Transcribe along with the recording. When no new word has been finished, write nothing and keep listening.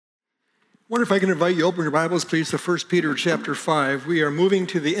Wonder if I can invite you to open your Bibles, please, to 1 Peter chapter 5. We are moving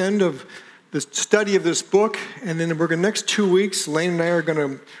to the end of the study of this book, and then we're going next 2 weeks, Lane and I are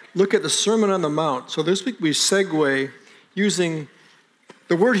going to look at the Sermon on the Mount. So this week we segue using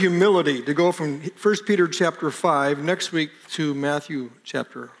the word humility to go from 1 Peter chapter 5 next week to Matthew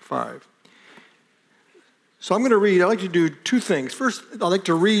chapter 5. So I'm going to read, I'd like to do two things. First, I'd like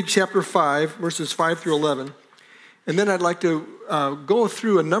to read chapter 5, verses 5 through 11. And then I'd like to go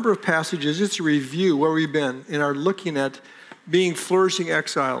through a number of passages just to review where we've been in our looking at being flourishing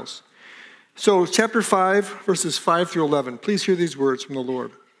exiles. So chapter 5, verses 5 through 11. Please hear these words from the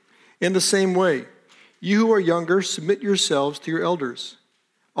Lord. In the same way, you who are younger, submit yourselves to your elders.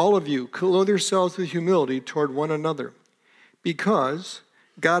 All of you, clothe yourselves with humility toward one another, because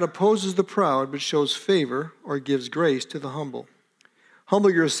God opposes the proud, but shows favor or gives grace to the humble.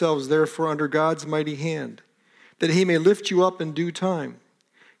 Humble yourselves, therefore, under God's mighty hand, that he may lift you up in due time.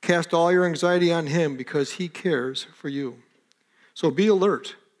 Cast all your anxiety on him, because he cares for you. So be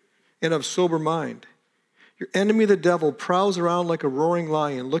alert and of sober mind. Your enemy, the devil, prowls around like a roaring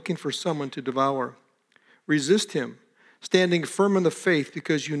lion, looking for someone to devour. Resist him, standing firm in the faith,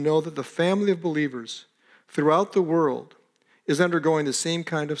 because you know that the family of believers throughout the world is undergoing the same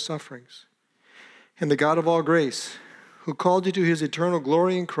kind of sufferings. And the God of all grace, who called you to his eternal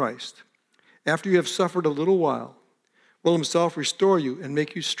glory in Christ, after you have suffered a little while, will himself restore you and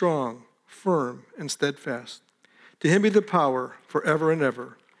make you strong, firm, and steadfast. To him be the power forever and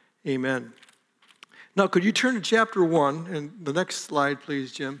ever. Amen. Now, could you turn to chapter 1, and the next slide,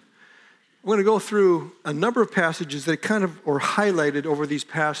 please, Jim. I'm going to go through a number of passages that kind of are highlighted over these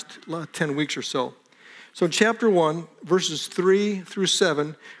past 10 weeks or so. So in chapter 1, verses 3 through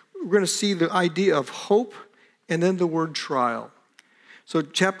 7, we're going to see the idea of hope and then the word trial. So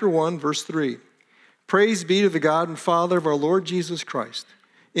chapter 1, verse 3. Praise be to the God and Father of our Lord Jesus Christ.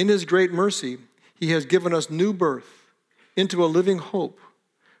 In his great mercy, he has given us new birth into a living hope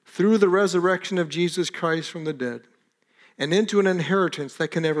through the resurrection of Jesus Christ from the dead, and into an inheritance that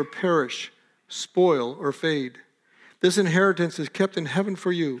can never perish, spoil, or fade. This inheritance is kept in heaven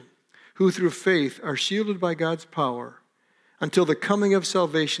for you, who through faith are shielded by God's power until the coming of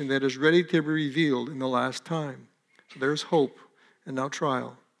salvation that is ready to be revealed in the last time. So there's hope. And now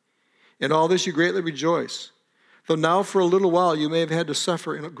trial. In all this you greatly rejoice, though now for a little while you may have had to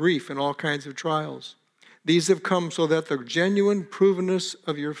suffer in grief and all kinds of trials. These have come so that the genuine provenness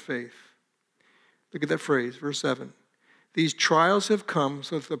of your faith. Look at that phrase, verse 7. These trials have come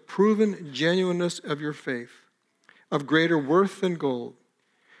so that the proven genuineness of your faith, of greater worth than gold,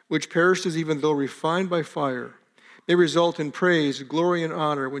 which perishes even though refined by fire, may result in praise, glory, and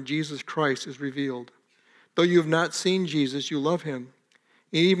honor when Jesus Christ is revealed. Though you have not seen Jesus, you love him.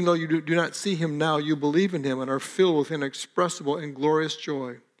 And even though you do not see him now, you believe in him and are filled with inexpressible and glorious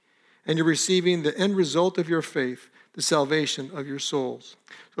joy. And you're receiving the end result of your faith, the salvation of your souls.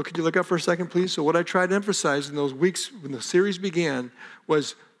 So could you look up for a second, please? So what I tried to emphasize in those weeks when the series began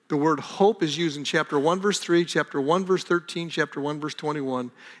was the word hope is used in chapter 1, verse 3, chapter 1, verse 13, chapter 1, verse 21.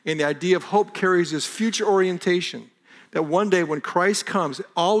 And the idea of hope carries this future orientation, that one day when Christ comes,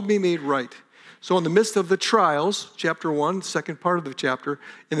 all will be made right. So in the midst of the trials, chapter 1, second part of the chapter,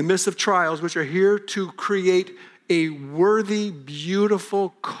 in the midst of trials, which are here to create a worthy,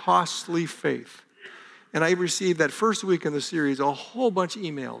 beautiful, costly faith. And I received that first week in the series a whole bunch of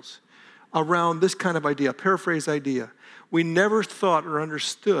emails around this kind of idea, paraphrase idea. We never thought or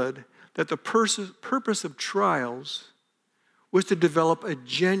understood that the purpose of trials was to develop a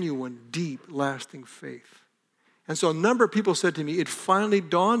genuine, deep, lasting faith. And so a number of people said to me, it finally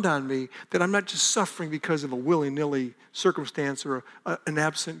dawned on me that I'm not just suffering because of a willy-nilly circumstance or an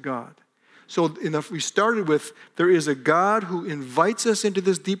absent God. So we started with, there is a God who invites us into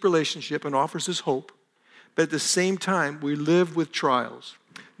this deep relationship and offers us hope, but at the same time, we live with trials.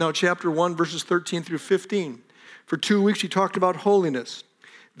 Now, chapter 1, verses 13 through 15. For 2 weeks, he talked about holiness.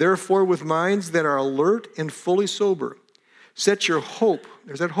 Therefore, with minds that are alert and fully sober, set your hope,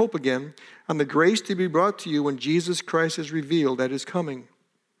 there's that hope again, on the grace to be brought to you when Jesus Christ is revealed at his coming.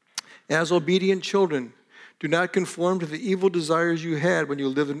 As obedient children, do not conform to the evil desires you had when you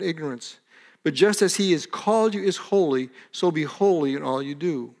lived in ignorance. But just as he has called you is holy, so be holy in all you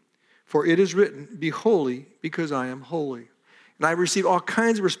do. For it is written, be holy because I am holy. And I received all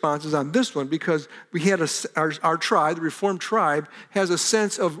kinds of responses on this one because we had our tribe, the Reformed tribe, has a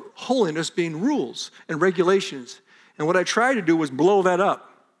sense of holiness being rules and regulations. And what I tried to do was blow that up.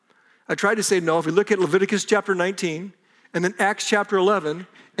 I tried to say, no, if we look at Leviticus chapter 19, and then Acts chapter 11,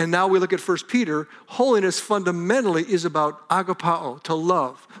 and now we look at 1 Peter, holiness fundamentally is about agapao, to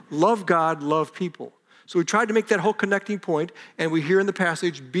love. Love God, love people. So we tried to make that whole connecting point, and we hear in the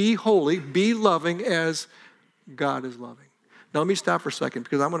passage, be holy, be loving as God is loving. Now let me stop for a second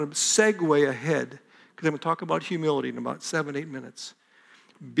because I'm going to segue ahead because I'm going to talk about humility in about 7-8 minutes.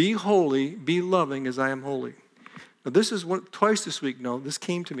 Be holy, be loving as I am holy. Now this is twice this week, this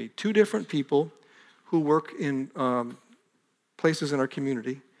came to me. 2 different people who work in places in our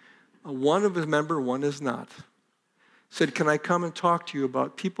community. One of a member, one is not. Said, can I come and talk to you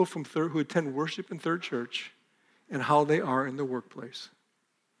about people from who attend worship in Third Church and how they are in the workplace?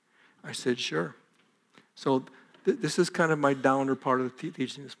 I said, sure. So this is kind of my downer part of the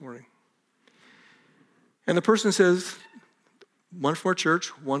teaching this morning. And the person says, one from our church,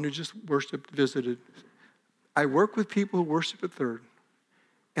 one who just worshiped, visited. I work with people who worship at Third.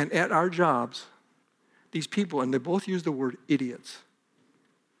 And at our jobs, these people, and they both use the word idiots.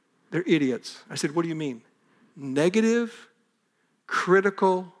 They're idiots. I said, what do you mean? Negative,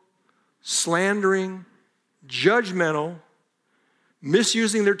 critical, slandering, judgmental,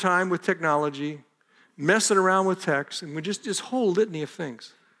 misusing their time with technology, messing around with text, and we just this whole litany of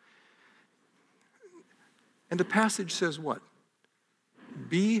things. And the passage says what?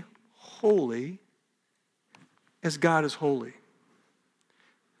 Be holy as God is holy.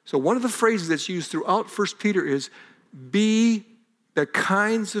 So one of the phrases that's used throughout 1 Peter is, be the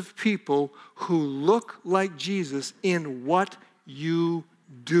kinds of people who look like Jesus in what you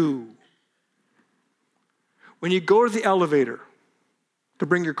do. When you go to the elevator to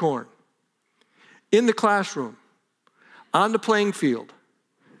bring your corn, in the classroom, on the playing field,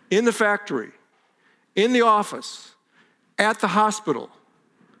 in the factory, in the office, at the hospital,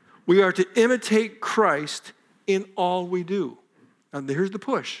 we are to imitate Christ in all we do. Now here's the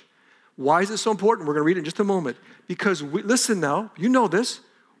push. Why is it so important? We're going to read it in just a moment. Because, listen now, you know this.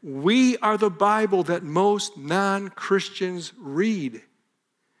 We are the Bible that most non-Christians read. And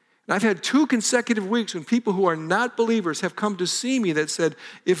I've had 2 consecutive weeks when people who are not believers have come to see me that said,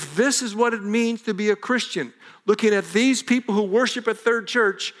 if this is what it means to be a Christian, looking at these people who worship at Third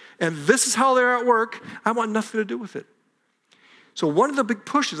Church, and this is how they're at work, I want nothing to do with it. So one of the big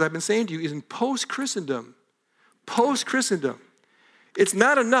pushes I've been saying to you is in post-Christendom. Post-Christendom. It's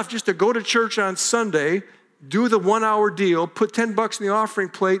not enough just to go to church on Sunday, do the 1-hour deal, put $10 in the offering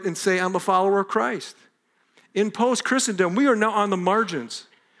plate and say, I'm a follower of Christ. In post-Christendom, we are now on the margins.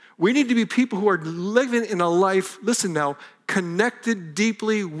 We need to be people who are living in a life, listen now, connected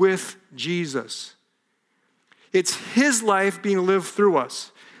deeply with Jesus. It's his life being lived through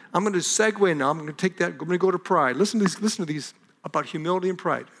us. I'm going to segue now. I'm going to take that. I'm going to go to pride. Listen to these about humility and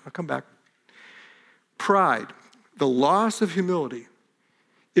pride. I'll come back. Pride, the loss of humility,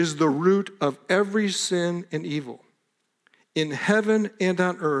 is the root of every sin and evil. In heaven and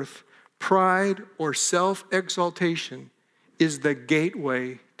on earth, pride or self-exaltation is the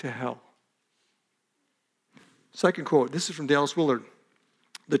gateway to hell. Second quote, this is from Dallas Willard.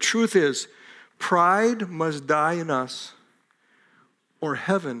 The truth is, pride must die in us, or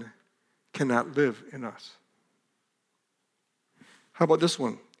heaven cannot live in us. How about this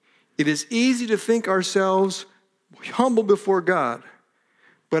one? It is easy to think ourselves humble before God,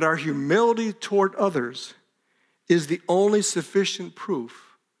 but our humility toward others is the only sufficient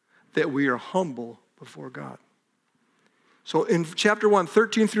proof that we are humble before God. So in chapter 1,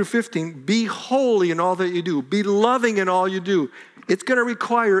 13 through 15, be holy in all that you do. Be loving in all you do. It's going to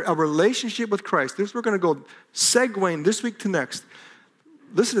require a relationship with Christ. This we're going to go segueing this week to next.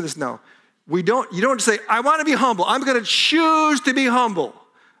 Listen to this now. You don't say, I want to be humble. I'm going to choose to be humble.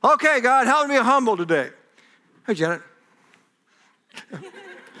 Okay, God, help me be humble today. Hey, Janet.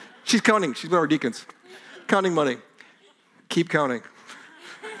 She's counting. She's one of our deacons. Counting money. Keep counting.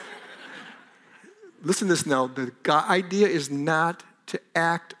 Listen to this now. The idea is not to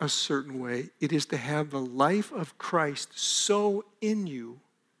act a certain way. It is to have the life of Christ so in you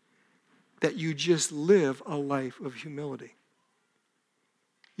that you just live a life of humility.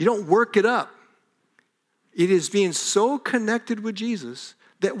 You don't work it up. It is being so connected with Jesus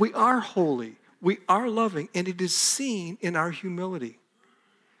that we are holy, we are loving, and it is seen in our humility.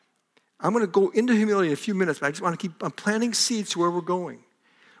 I'm going to go into humility in a few minutes, but I just want to I'm planting seeds to where we're going.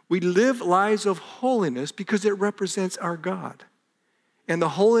 We live lives of holiness because it represents our God. And the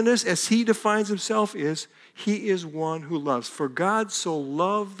holiness, as he defines himself, is he is one who loves. For God so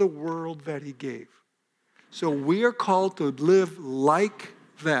loved the world that he gave. So we are called to live like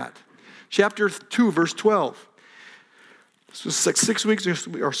that. Chapter 2, verse 12. This was like 6 weeks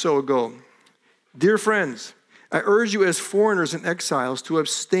or so ago. Dear friends, I urge you as foreigners and exiles to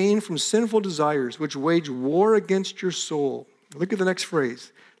abstain from sinful desires which wage war against your soul. Look at the next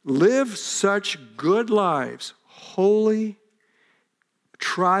phrase. Live such good lives, holy,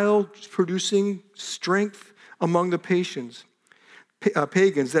 trial producing strength among the pagans,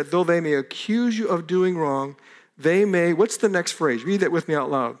 that though they may accuse you of doing wrong, they may, what's the next phrase? Read that with me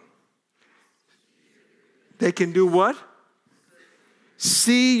out loud. They can do what?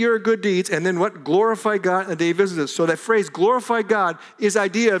 See your good deeds, and then what? Glorify God, and they visit us. So that phrase, glorify God, is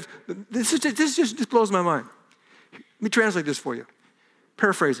idea of, this just blows my mind. Let me translate this for you.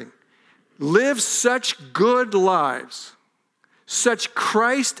 Paraphrasing. Live such good lives, such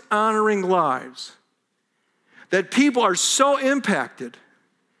Christ-honoring lives, that people are so impacted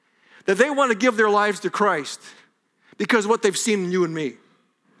that they want to give their lives to Christ because of what they've seen in you and me.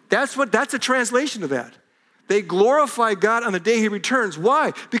 That's a translation of that. They glorify God on the day he returns.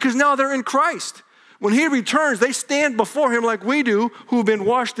 Why? Because now they're in Christ. When he returns, they stand before him like we do, who have been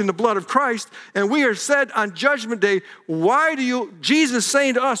washed in the blood of Christ, and we are said on Judgment Day, Jesus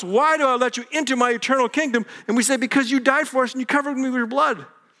saying to us, why do I let you into my eternal kingdom? And we say, because you died for us and you covered me with your blood.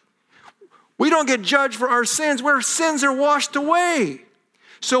 We don't get judged for our sins, where sins are washed away.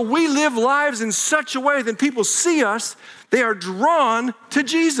 So we live lives in such a way that people see us, they are drawn to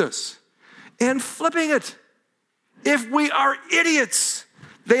Jesus. And flipping it, if we are idiots,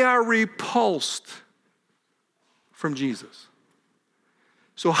 they are repulsed from Jesus.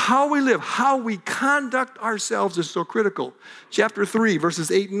 So how we live, how we conduct ourselves is so critical. Chapter 3,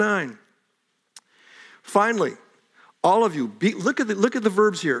 verses 8 and 9. Finally, all of you, look at the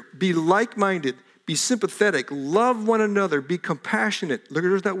verbs here. Be like-minded, be sympathetic, love one another, be compassionate. Look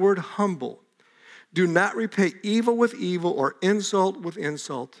at that word, humble. Do not repay evil with evil or insult with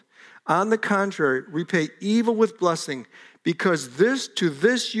insult. On the contrary, repay evil with blessing, because to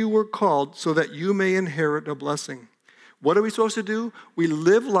this you were called, so that you may inherit a blessing. What are we supposed to do? We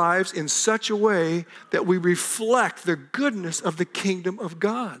live lives in such a way that we reflect the goodness of the kingdom of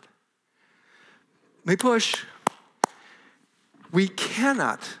God. Let me push. We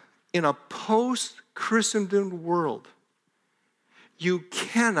cannot, in a post-Christendom world, you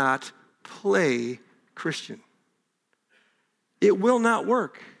cannot play Christian. It will not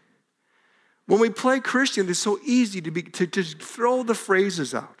work. When we play Christian, it's so easy to just throw the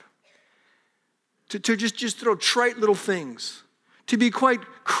phrases out, to just throw trite little things, to be quite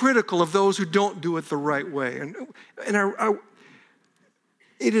critical of those who don't do it the right way. And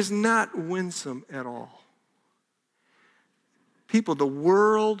it is not winsome at all. People, the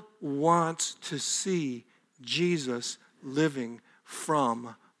world wants to see Jesus living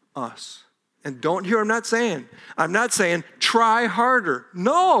from us. And don't hear, I'm not saying try harder.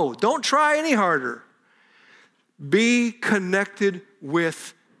 No, don't try any harder. Be connected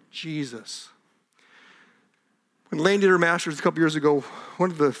with Jesus. When Lane did her master's a couple years ago, one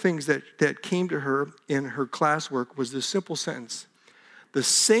of the things that came to her in her classwork was this simple sentence. The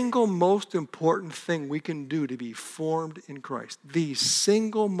single most important thing we can do to be formed in Christ, the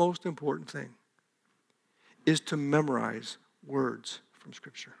single most important thing, is to memorize words from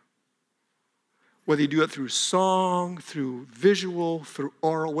Scripture. Whether you do it through song, through visual, through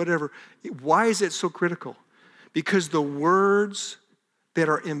oral, whatever. Why is it so critical? Because the words that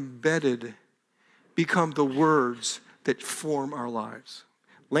are embedded become the words that form our lives.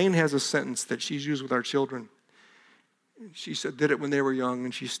 Lane has a sentence that she's used with our children. She did it when they were young,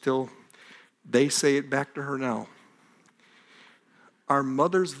 and they say it back to her now. Our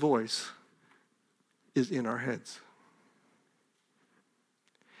mother's voice is in our heads.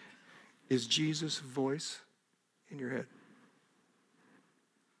 Is Jesus' voice in your head?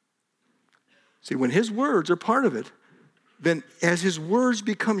 See, when his words are part of it, then as his words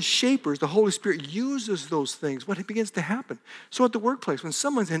become shapers, the Holy Spirit uses those things. What begins to happen? So at the workplace, when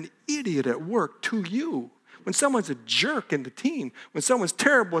someone's an idiot at work to you, when someone's a jerk in the team, when someone's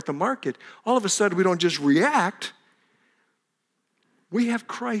terrible at the market, all of a sudden we don't just react. We have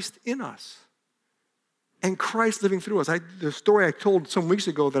Christ in us. And Christ living through us. The story I told some weeks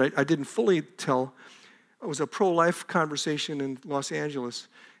ago that I didn't fully tell, it was a pro-life conversation in Los Angeles.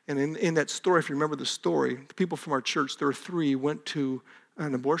 And in that story, if you remember the story, the people from our church, there were 3, went to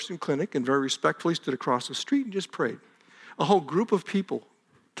an abortion clinic and very respectfully stood across the street and just prayed. A whole group of people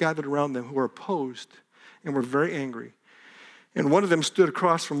gathered around them who were opposed and were very angry. And one of them stood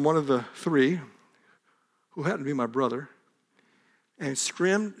across from one of the 3, who happened to be my brother, and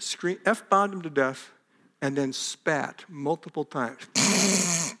screamed, F-bombed him to death, and then spat multiple times,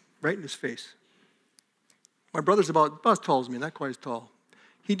 right in his face. My brother's about as tall as me, not quite as tall.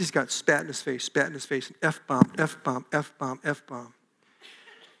 He just got spat in his face, and F-bomb, F-bomb, F-bomb, F-bomb.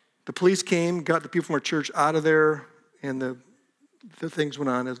 The police came, got the people from our church out of there, and the things went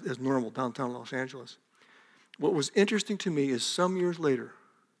on as normal downtown Los Angeles. What was interesting to me is some years later,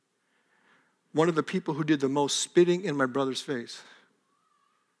 one of the people who did the most spitting in my brother's face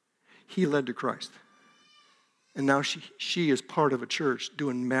he led to Christ. And now she is part of a church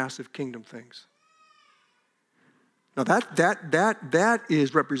doing massive kingdom things. Now that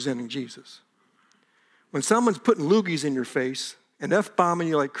is representing Jesus. When someone's putting loogies in your face and F-bombing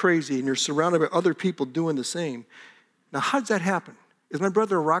you like crazy and you're surrounded by other people doing the same, now how does that happen? Is my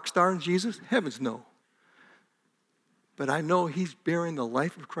brother a rock star in Jesus? Heavens no. But I know he's bearing the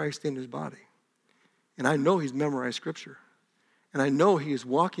life of Christ in his body. And I know he's memorized Scripture. And I know he is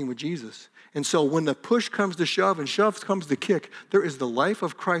walking with Jesus. And so when the push comes to shove and shove comes to kick, there is the life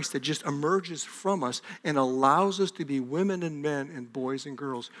of Christ that just emerges from us and allows us to be women and men and boys and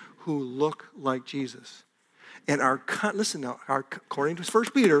girls who look like Jesus. And according to 1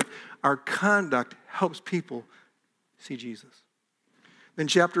 Peter, our conduct helps people see Jesus. Then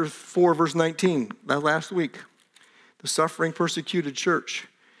chapter 4, verse 19, that last week, the suffering, persecuted church.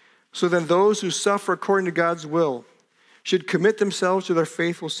 So then those who suffer according to God's will should commit themselves to their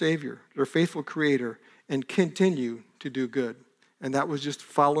faithful Savior, their faithful Creator, and continue to do good. And that was just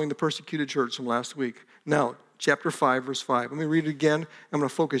following the persecuted church from last week. Now, chapter 5, verse 5. Let me read it again. I'm going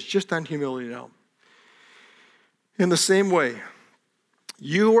to focus just on humility now. In the same way,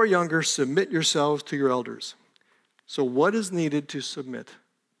 you who are younger, submit yourselves to your elders. So what is needed to submit?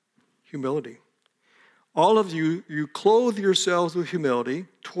 Humility. All of you clothe yourselves with humility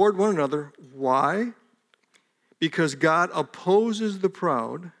toward one another. Why? Because God opposes the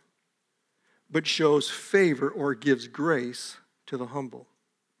proud, but shows favor or gives grace to the humble.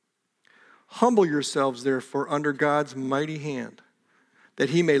 Humble yourselves, therefore, under God's mighty hand, that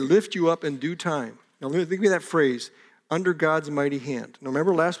he may lift you up in due time. Now, let me think of that phrase, under God's mighty hand. Now,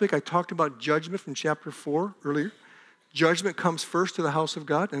 remember last week I talked about judgment from chapter 4 earlier? Judgment comes first to the house of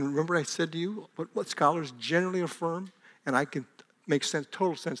God. And remember I said to you what scholars generally affirm, and I can make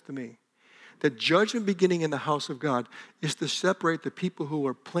total sense to me. That judgment beginning in the house of God is to separate the people who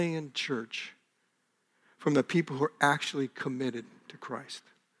are playing church from the people who are actually committed to Christ.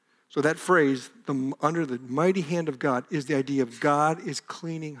 So that phrase, under the mighty hand of God, is the idea of God is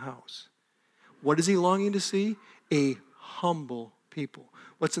cleaning house. What is he longing to see? A humble people.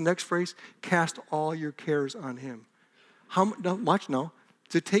 What's the next phrase? Cast all your cares on him. Watch now.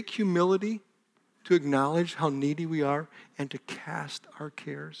 To take humility, to acknowledge how needy we are, and to cast our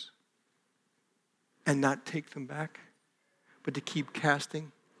cares. And not take them back, but to keep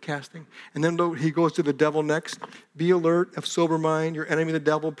casting. And then he goes to the devil next. Be alert, of sober mind. Your enemy, the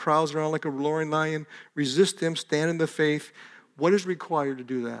devil, prowls around like a roaring lion. Resist him, stand in the faith. What is required to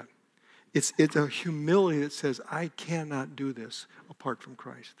do that? It's a humility that says, I cannot do this apart from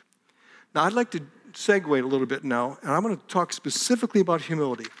Christ. Now, I'd like to segue a little bit now, and I'm going to talk specifically about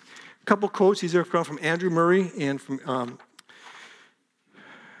humility. A couple quotes. These are from Andrew Murray and from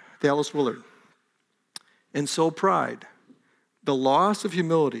Dallas Willard. And so pride, the loss of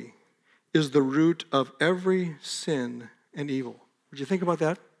humility, is the root of every sin and evil. Would you think about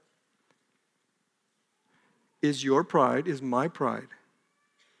that? Is your pride, is my pride,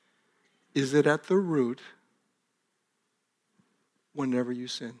 is it at the root whenever you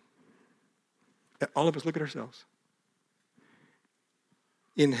sin? All of us look at ourselves.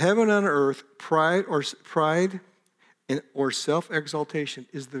 In heaven and on earth, pride or self-exaltation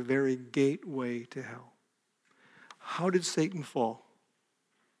is the very gateway to hell. How did Satan fall?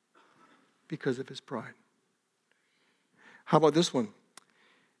 Because of his pride. How about this one?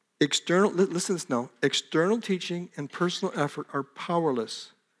 Listen to this now. External teaching and personal effort are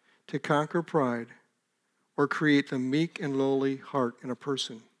powerless to conquer pride or create the meek and lowly heart in a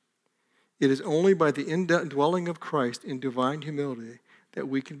person. It is only by the indwelling of Christ in divine humility that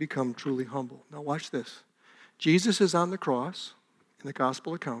we can become truly humble. Now watch this. Jesus is on the cross in the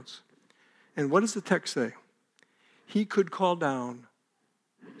gospel accounts. And what does the text say? He could call down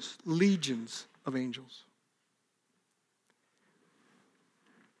legions of angels.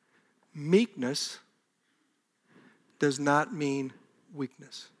 Meekness does not mean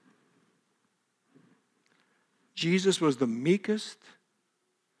weakness. Jesus was the meekest,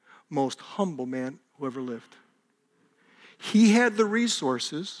 most humble man who ever lived. He had the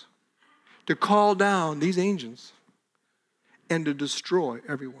resources to call down these angels and to destroy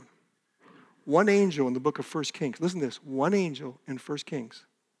everyone. One angel in the book of 1 Kings, listen to this, one angel in 1 Kings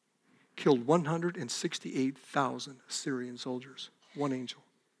killed 168,000 Assyrian soldiers. One angel.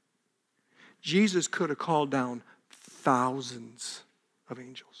 Jesus could have called down thousands of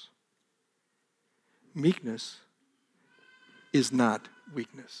angels. Meekness is not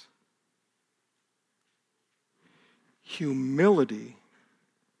weakness. Humility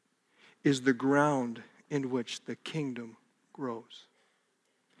is the ground in which the kingdom grows.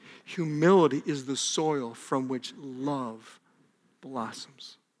 Humility is the soil from which love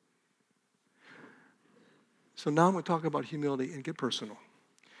blossoms. So now I'm going to talk about humility and get personal.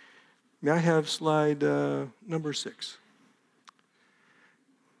 May I have slide number 6?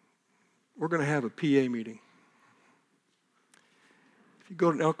 We're going to have a PA meeting. If you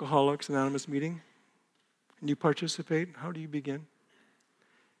go to an Alcoholics Anonymous meeting and you participate, how do you begin?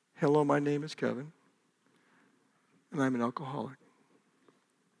 Hello, my name is Kevin, and I'm an alcoholic.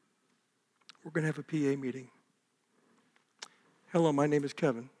 We're going to have a PA meeting. Hello, my name is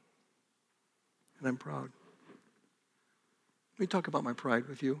Kevin, and I'm proud. Let me talk about my pride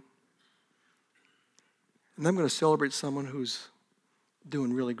with you. And I'm going to celebrate someone who's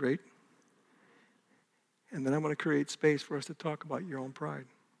doing really great. And then I'm going to create space for us to talk about your own pride.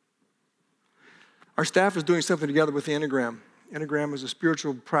 Our staff is doing something together with the Enneagram. Enneagram is a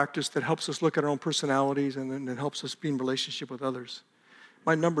spiritual practice that helps us look at our own personalities and then it helps us be in relationship with others.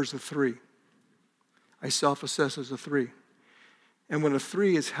 My number's a 3. I self-assess as a 3. And when a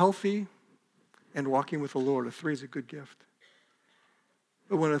 3 is healthy and walking with the Lord, a 3 is a good gift.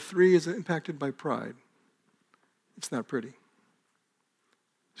 But when a 3 is impacted by pride, it's not pretty.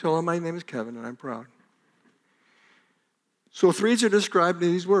 So my name is Kevin, and I'm proud. So 3s are described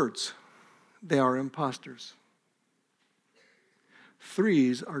in these words. They are imposters.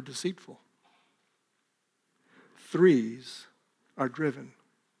 3s are deceitful. 3s are driven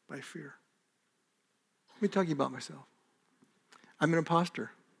by fear. Let me tell you about myself. I'm an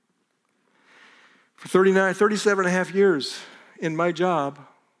imposter. For 37 and a half years in my job,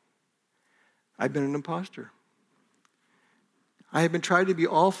 I've been an imposter. I have been trying to be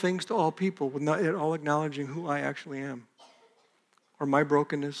all things to all people without at all acknowledging who I actually am, or my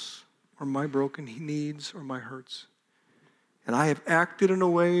brokenness, or my broken needs, or my hurts. And I have acted in a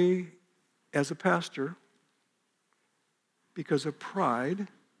way as a pastor because of pride,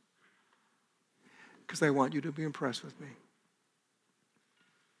 because I want you to be impressed with me.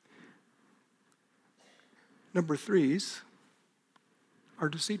 Number 3s are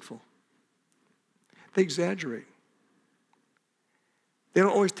deceitful. They exaggerate. They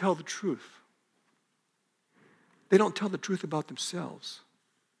don't always tell the truth. They don't tell the truth about themselves.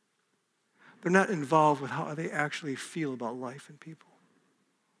 They're not involved with how they actually feel about life and people.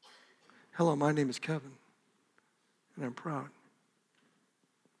 Hello, my name is Kevin, and I'm proud.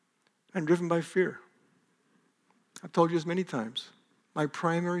 I'm driven by fear. I've told you this many times. My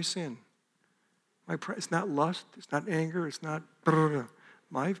primary sin, it's not lust, it's not anger, it's not...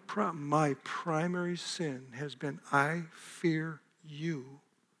 My primary sin has been I fear you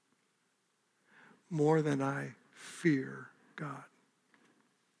more than I fear God.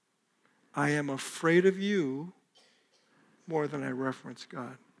 I am afraid of you more than I reverence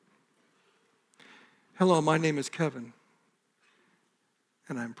God. Hello, my name is Kevin,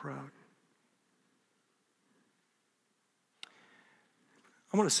 and I'm proud.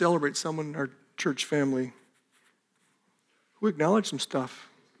 I want to celebrate someone in our church family who acknowledged some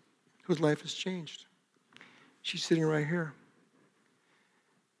stuff, whose life has changed. She's sitting right here.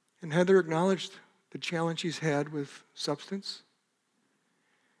 And Heather acknowledged the challenge she's had with substance,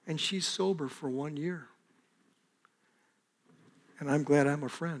 and she's sober for 1 year. And I'm glad I'm a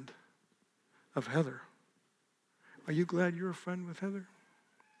friend of Heather. Are you glad you're a friend with Heather?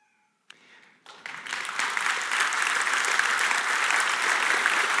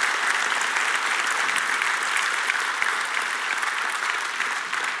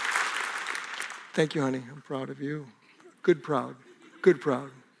 Thank you, honey. I'm proud of you. Good proud. Good proud.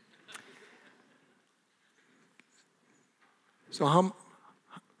 So how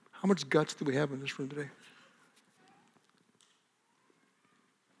much guts do we have in this room today?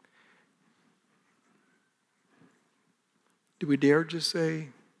 Do we dare just say,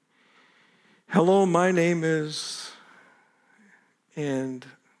 hello, my name is, and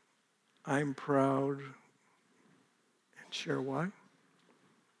I'm proud, and share why?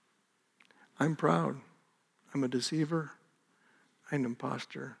 I'm proud. I'm a deceiver. I'm an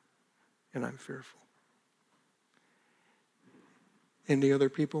imposter. And I'm fearful. Any other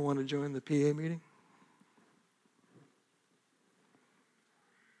people want to join the PA meeting?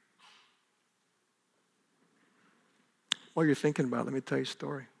 While you're thinking about it, let me tell you a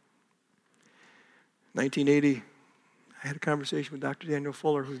story. 1980, I had a conversation with Dr. Daniel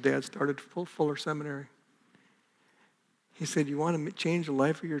Fuller, whose dad started Fuller Seminary. He said, you want to change the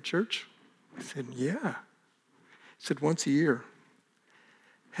life of your church? I said, yeah. He said, once a year,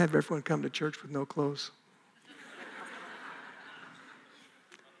 have everyone come to church with no clothes.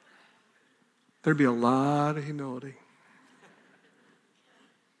 There'd be a lot of humility.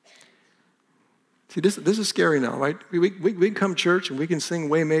 See, this is scary now, right? We can come to church and we can sing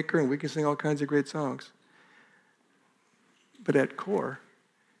Waymaker and we can sing all kinds of great songs. But at core,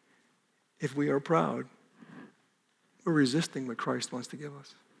 if we are proud, We're resisting what Christ wants to give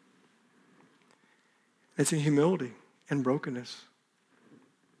us. It's in humility and brokenness.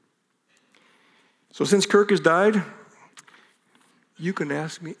 So since Kirk has died, you can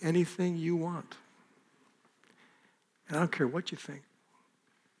ask me anything you want. And I don't care what you think,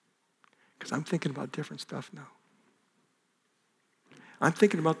 because I'm thinking about different stuff now. I'm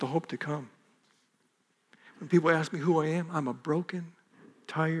thinking about the hope to come. When people ask me who I am, I'm a broken,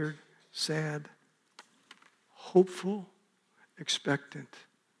 tired, sad, hopeful, expectant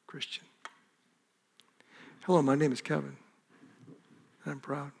Christian. Hello, my name is Kevin, and I'm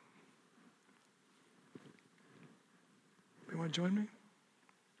proud. You want to join me?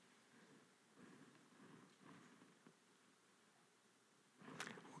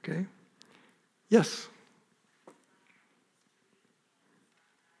 Okay. Yes.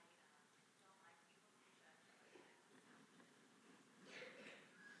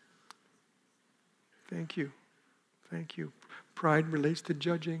 Thank you. Thank you. Pride relates to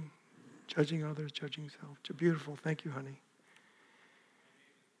judging others, judging self. Beautiful. Thank you, honey.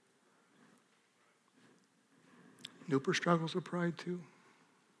 Nooper struggles with pride too.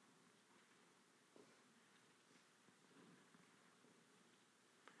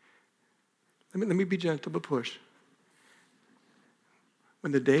 Let me be gentle, but push.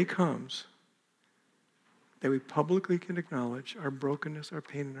 When the day comes that we publicly can acknowledge our brokenness, our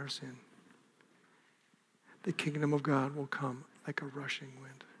pain, and our sin, the kingdom of God will come like a rushing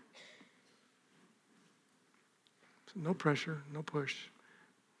wind. So no pressure, no push,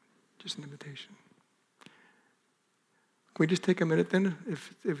 just an invitation. Can we just take a minute then?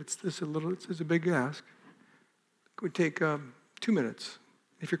 If it's this a big ask, can we take 2 minutes?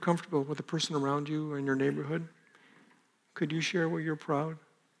 If you're comfortable with the person around you or in your neighborhood, could you share where you're proud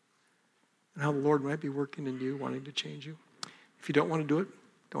and how the Lord might be working in you, wanting to change you? If you don't want to do it,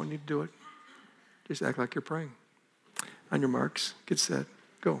 don't need to do it. Just act like you're praying. On your marks, get set,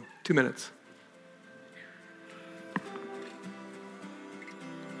 go. 2 minutes.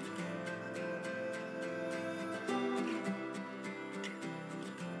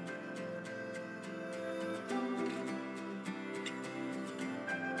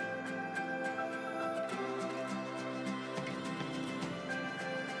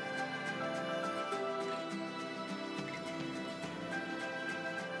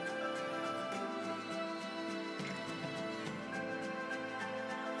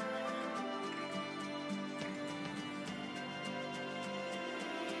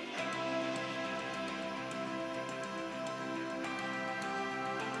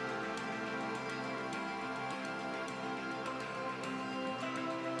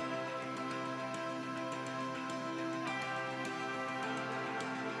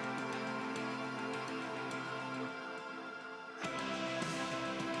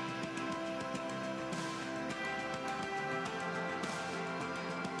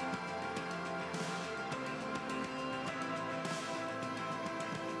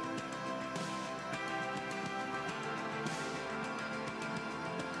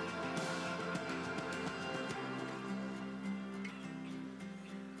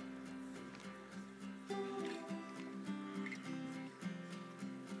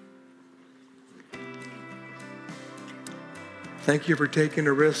 Thank you for taking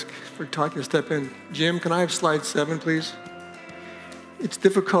a risk, for taking a step in. Jim, can I have slide 7, please? It's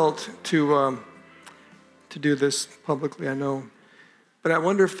difficult to do this publicly, I know. But I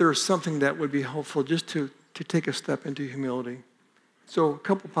wonder if there's something that would be helpful just to take a step into humility. So a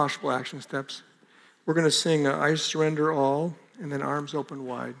couple possible action steps. We're going to sing I Surrender All, and then arms open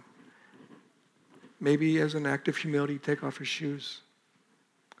wide. Maybe as an act of humility, take off your shoes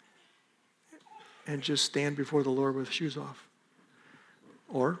and just stand before the Lord with shoes off.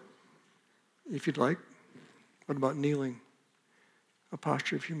 Or, if you'd like, what about kneeling? A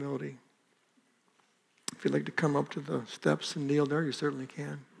posture of humility. If you'd like to come up to the steps and kneel there, you certainly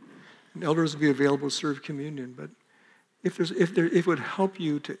can. And elders will be available to serve communion. But if it would help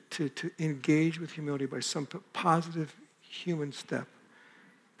you to engage with humility by some positive human step,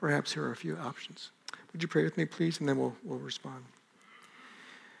 perhaps here are a few options. Would you pray with me, please, and then we'll respond.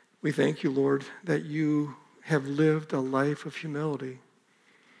 We thank you, Lord, that you have lived a life of humility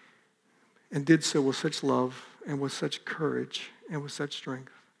and did so with such love and with such courage and with such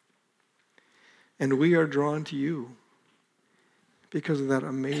strength. And we are drawn to you because of that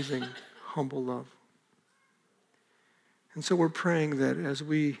amazing, humble love. And so we're praying that as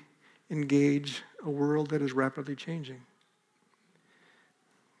we engage a world that is rapidly changing,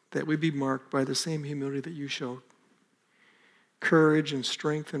 that we be marked by the same humility that you showed. Courage and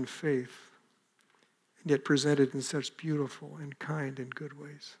strength and faith, and yet presented in such beautiful and kind and good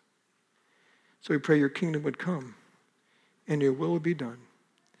ways. So we pray your kingdom would come and your will be done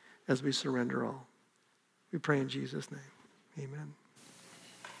as we surrender all. We pray in Jesus' name. Amen.